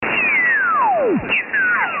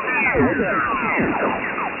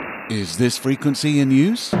Is this frequency in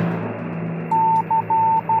use?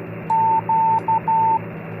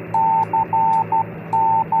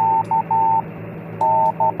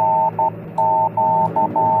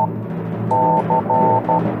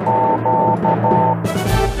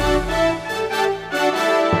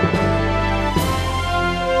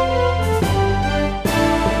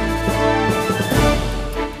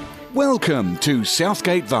 Welcome to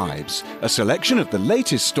Southgate Vibes, a selection of the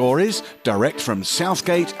latest stories direct from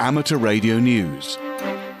Southgate Amateur Radio News.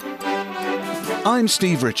 I'm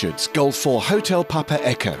Steve Richards, Golf 4 Hotel Papa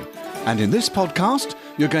Echo, and in this podcast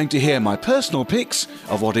you're going to hear my personal picks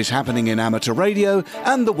of what is happening in amateur radio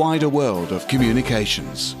and the wider world of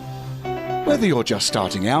communications. Whether you're just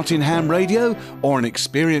starting out in ham radio or an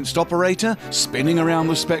experienced operator spinning around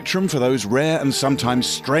the spectrum for those rare and sometimes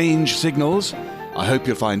strange signals, I hope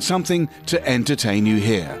you'll find something to entertain you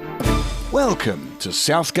here. Welcome to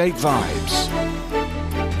Southgate Vibes.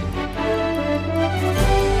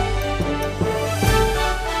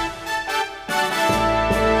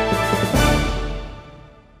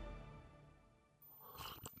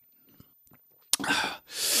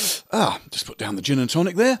 Just put down the gin and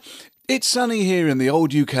tonic there. It's sunny here in the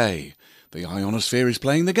old UK. The ionosphere is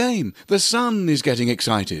playing the game. The sun is getting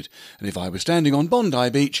excited. And if I were standing on Bondi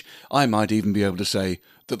Beach, I might even be able to say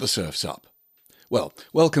that the surf's up. Well,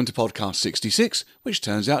 welcome to podcast 66, which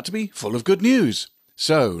turns out to be full of good news.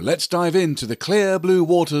 So let's dive into the clear blue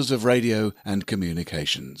waters of radio and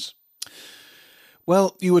communications.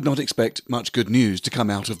 Well, you would not expect much good news to come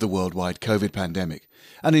out of the worldwide COVID pandemic.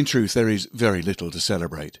 And in truth, there is very little to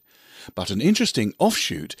celebrate. But an interesting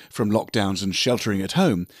offshoot from lockdowns and sheltering at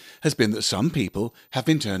home has been that some people have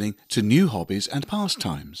been turning to new hobbies and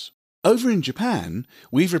pastimes. Over in Japan,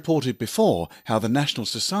 we've reported before how the National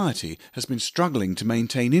Society has been struggling to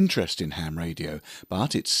maintain interest in ham radio,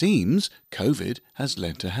 but it seems COVID has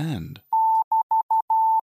lent a hand.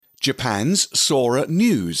 Japan's Sora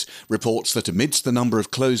News reports that amidst the number of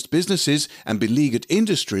closed businesses and beleaguered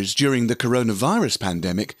industries during the coronavirus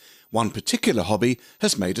pandemic, one particular hobby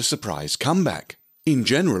has made a surprise comeback. In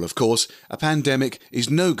general, of course, a pandemic is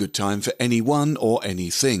no good time for anyone or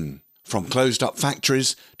anything. From closed-up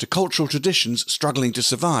factories to cultural traditions struggling to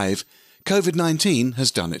survive, COVID-19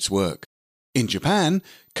 has done its work. In Japan,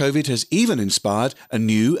 COVID has even inspired a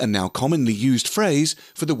new and now commonly used phrase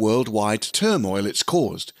for the worldwide turmoil it's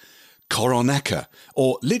caused: koronaka,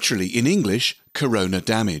 or literally in English, corona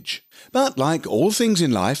damage. But like all things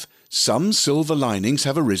in life, some silver linings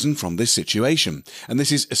have arisen from this situation, and this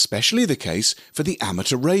is especially the case for the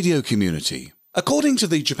amateur radio community. According to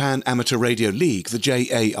the Japan Amateur Radio League, the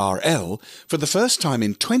JARL, for the first time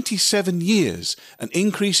in 27 years, an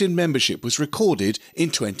increase in membership was recorded in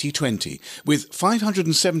 2020, with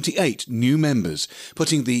 578 new members,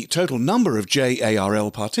 putting the total number of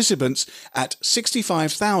JARL participants at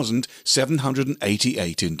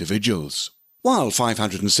 65,788 individuals. While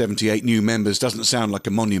 578 new members doesn't sound like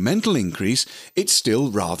a monumental increase, it's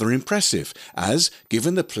still rather impressive, as,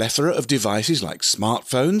 given the plethora of devices like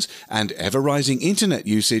smartphones and ever-rising internet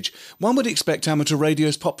usage, one would expect amateur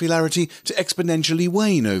radio's popularity to exponentially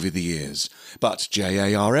wane over the years. But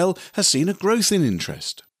JARL has seen a growth in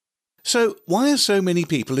interest. So, why are so many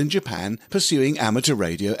people in Japan pursuing amateur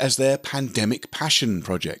radio as their pandemic passion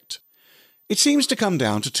project? It seems to come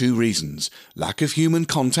down to two reasons: lack of human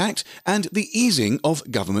contact and the easing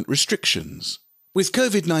of government restrictions. With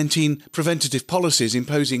COVID-19 preventative policies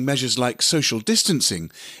imposing measures like social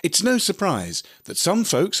distancing, it's no surprise that some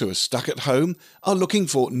folks who are stuck at home are looking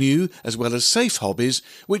for new as well as safe hobbies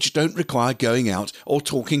which don't require going out or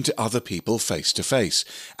talking to other people face to face.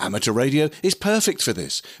 Amateur radio is perfect for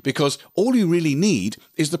this because all you really need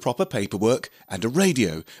is the proper paperwork and a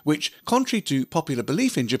radio, which, contrary to popular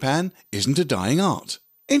belief in Japan, isn't a dying art.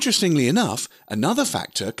 Interestingly enough, another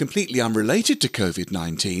factor completely unrelated to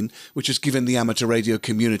COVID-19, which has given the amateur radio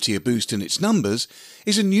community a boost in its numbers,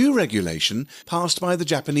 is a new regulation passed by the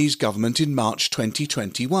Japanese government in March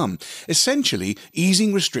 2021, essentially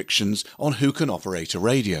easing restrictions on who can operate a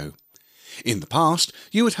radio. In the past,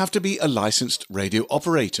 you would have to be a licensed radio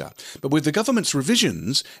operator, but with the government's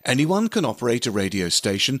revisions, anyone can operate a radio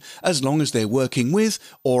station as long as they're working with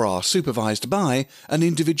or are supervised by an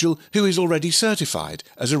individual who is already certified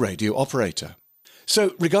as a radio operator.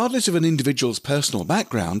 So, regardless of an individual's personal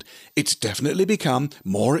background, it's definitely become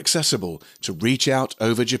more accessible to reach out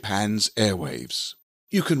over Japan's airwaves.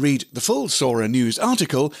 You can read the full Sora News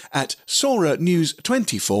article at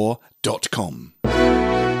soranews24.com.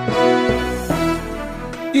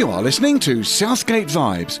 You are listening to Southgate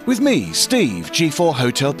Vibes with me, Steve, G4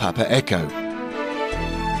 Hotel Papa Echo.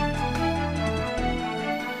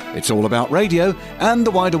 It's all about radio and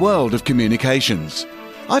the wider world of communications.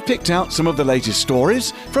 I've picked out some of the latest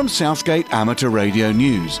stories from Southgate Amateur Radio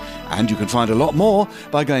News, and you can find a lot more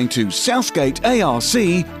by going to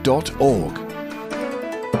southgatearc.org.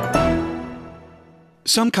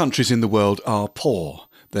 Some countries in the world are poor.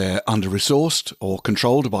 They're under-resourced or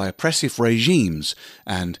controlled by oppressive regimes,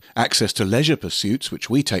 and access to leisure pursuits, which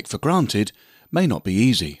we take for granted, may not be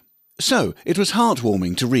easy. So, it was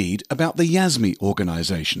heartwarming to read about the YASME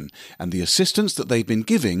organisation and the assistance that they've been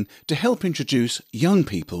giving to help introduce young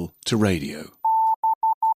people to radio.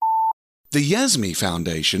 The YASME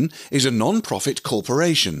Foundation is a non-profit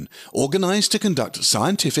corporation organised to conduct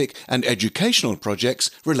scientific and educational projects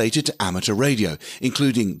related to amateur radio,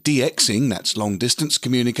 including DXing, that's long-distance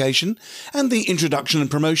communication, and the introduction and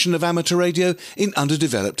promotion of amateur radio in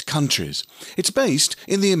underdeveloped countries. It's based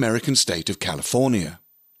in the American state of California.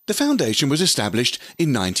 The foundation was established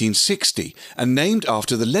in 1960 and named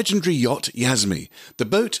after the legendary yacht YASME, the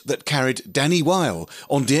boat that carried Danny Weil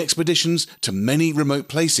on the expeditions to many remote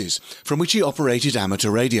places from which he operated amateur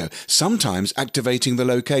radio, sometimes activating the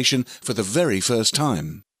location for the very first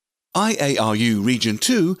time. IARU Region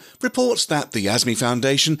 2 reports that the YASME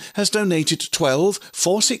Foundation has donated 12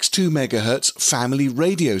 462 MHz family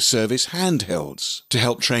radio service handhelds to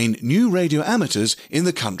help train new radio amateurs in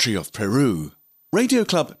the country of Peru. Radio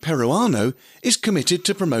Club Peruano is committed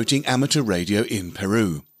to promoting amateur radio in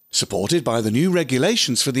Peru. Supported by the new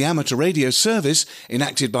regulations for the amateur radio service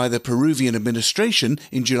enacted by the Peruvian administration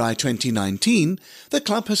in July 2019, the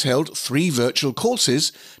club has held 3 virtual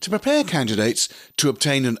courses to prepare candidates to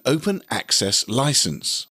obtain an open access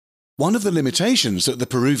license. One of the limitations that the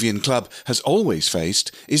Peruvian club has always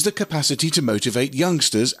faced is the capacity to motivate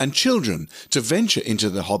youngsters and children to venture into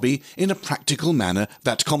the hobby in a practical manner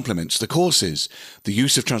that complements the courses. The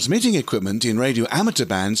use of transmitting equipment in radio amateur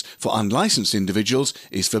bands for unlicensed individuals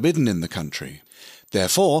is forbidden in the country.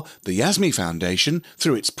 Therefore, the YASME Foundation,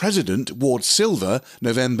 through its president, Ward Silver,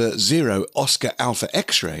 November 0 Oscar Alpha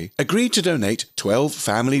X-ray, agreed to donate 12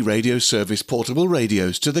 family radio service portable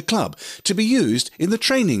radios to the club to be used in the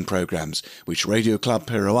training programs, which Radio Club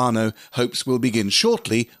Peruano hopes will begin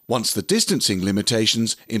shortly once the distancing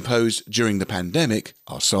limitations imposed during the pandemic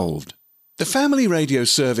are solved. The family radio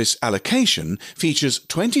service allocation features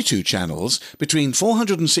 22 channels between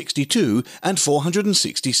 462 and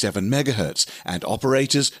 467 MHz, and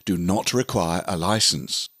operators do not require a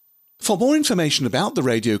license. For more information about the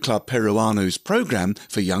Radio Club Peruano's program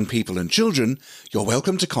for young people and children, you're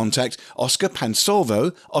welcome to contact Oscar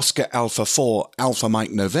Pansolvo, Oscar Alpha 4 Alpha Mike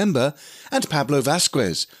November, and Pablo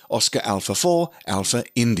Vasquez, Oscar Alpha 4 Alpha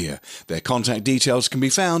India. Their contact details can be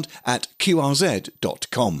found at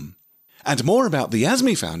qrz.com. And more about the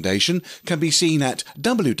YASME Foundation can be seen at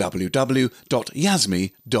www.yasme.org.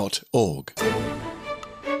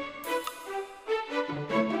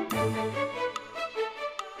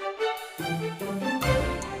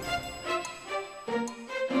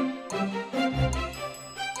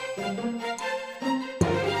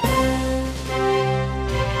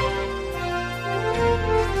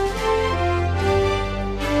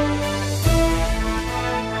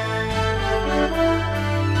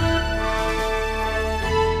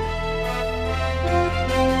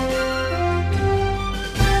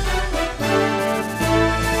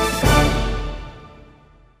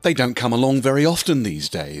 They don't come along very often these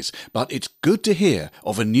days, but it's good to hear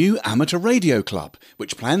of a new amateur radio club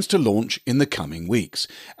which plans to launch in the coming weeks.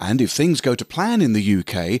 And if things go to plan in the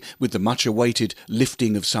UK with the much-awaited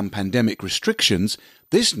lifting of some pandemic restrictions,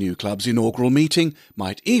 this new club's inaugural meeting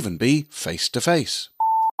might even be face-to-face.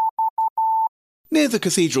 Near the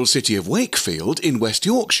cathedral city of Wakefield in West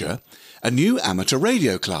Yorkshire, a new amateur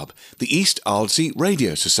radio club, the East Ardsley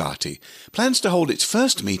Radio Society, plans to hold its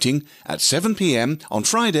first meeting at 7 p.m. on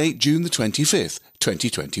Friday, June the 25th,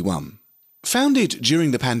 2021. Founded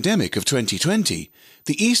during the pandemic of 2020,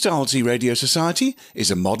 the East Ardsley Radio Society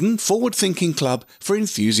is a modern, forward-thinking club for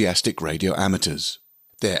enthusiastic radio amateurs.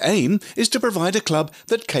 Their aim is to provide a club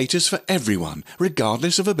that caters for everyone,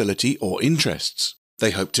 regardless of ability or interests.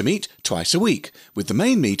 They hope to meet twice a week, with the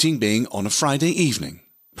main meeting being on a Friday evening.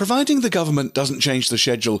 Providing the government doesn't change the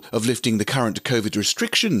schedule of lifting the current COVID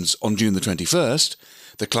restrictions on June the 21st,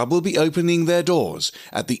 the club will be opening their doors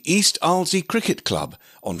at the East Ardsley Cricket Club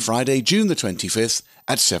on Friday, June the 25th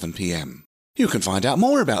at 7 p.m. You can find out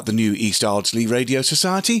more about the new East Ardsley Radio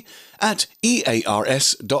Society at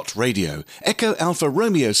ears.radio, Echo Alpha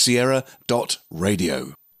Romeo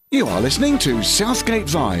Sierra.radio. You are listening to Southgate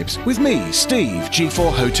Vibes with me, Steve,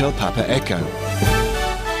 G4 Hotel Papa Echo.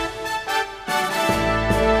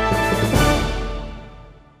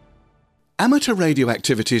 Amateur radio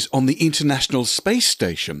activities on the International Space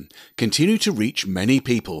Station continue to reach many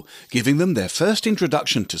people, giving them their first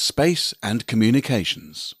introduction to space and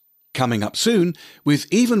communications. Coming up soon, with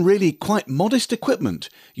even really quite modest equipment,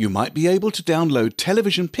 you might be able to download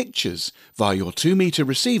television pictures via your 2-meter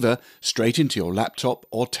receiver straight into your laptop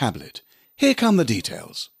or tablet. Here come the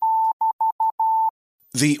details.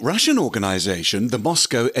 The Russian organization, the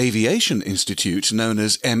Moscow Aviation Institute, known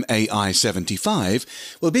as MAI-75,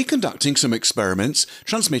 will be conducting some experiments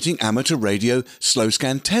transmitting amateur radio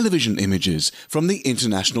slow-scan television images from the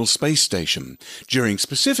International Space Station during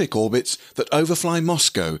specific orbits that overfly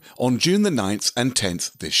Moscow on June the 9th and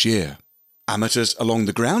 10th this year. Amateurs along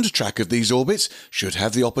the ground track of these orbits should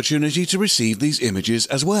have the opportunity to receive these images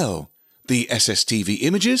as well. The SSTV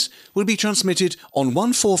images will be transmitted on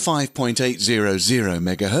 145.800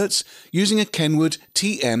 MHz using a Kenwood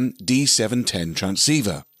TM-D710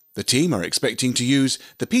 transceiver. The team are expecting to use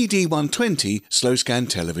the PD120 slow-scan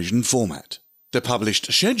television format. The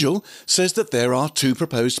published schedule says that there are 2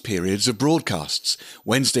 proposed periods of broadcasts,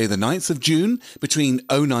 Wednesday the 9th of June between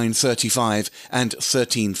 09:35 and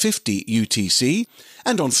 13:50 UTC,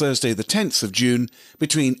 and on Thursday the 10th of June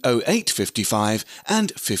between 08:55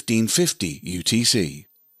 and 15:50 UTC.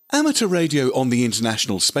 Amateur radio on the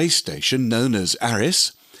International Space Station, known as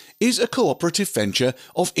ARISS, is a cooperative venture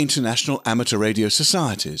of international amateur radio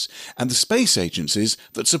societies and the space agencies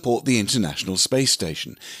that support the International Space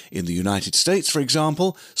Station. In the United States, for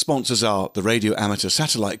example, sponsors are the Radio Amateur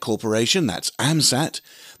Satellite Corporation, that's AMSAT,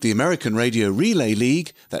 the American Radio Relay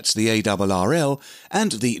League, that's the ARRL,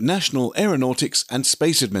 and the National Aeronautics and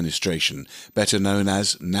Space Administration, better known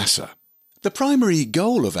as NASA. The primary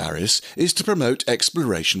goal of ARISS is to promote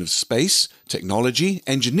exploration of space, technology,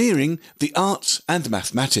 engineering, the arts and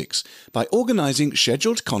mathematics by organising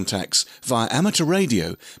scheduled contacts via amateur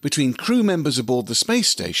radio between crew members aboard the space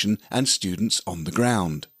station and students on the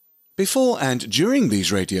ground. Before and during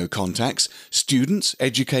these radio contacts, students,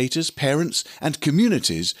 educators, parents and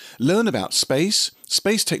communities learn about space,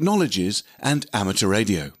 space technologies and amateur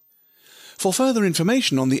radio. For further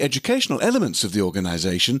information on the educational elements of the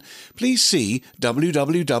organisation, please see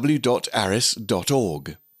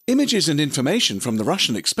www.ariss.org. Images and information from the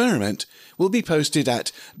Russian experiment will be posted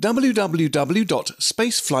at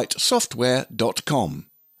www.spaceflightsoftware.com.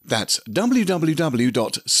 That's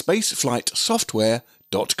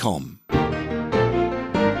www.spaceflightsoftware.com.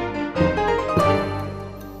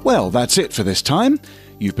 Well, that's it for this time.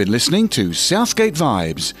 You've been listening to Southgate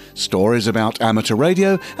Vibes, stories about amateur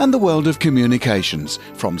radio and the world of communications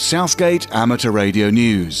from Southgate Amateur Radio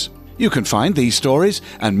News. You can find these stories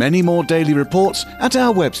and many more daily reports at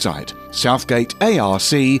our website,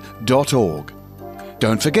 southgatearc.org.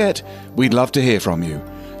 Don't forget, we'd love to hear from you.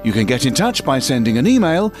 You can get in touch by sending an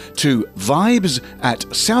email to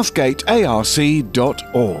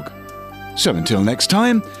vibes@southgatearc.org. So until next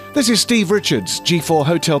time, this is Steve Richards, G4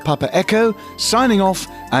 Hotel Papa Echo, signing off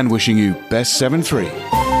and wishing you best 7-3.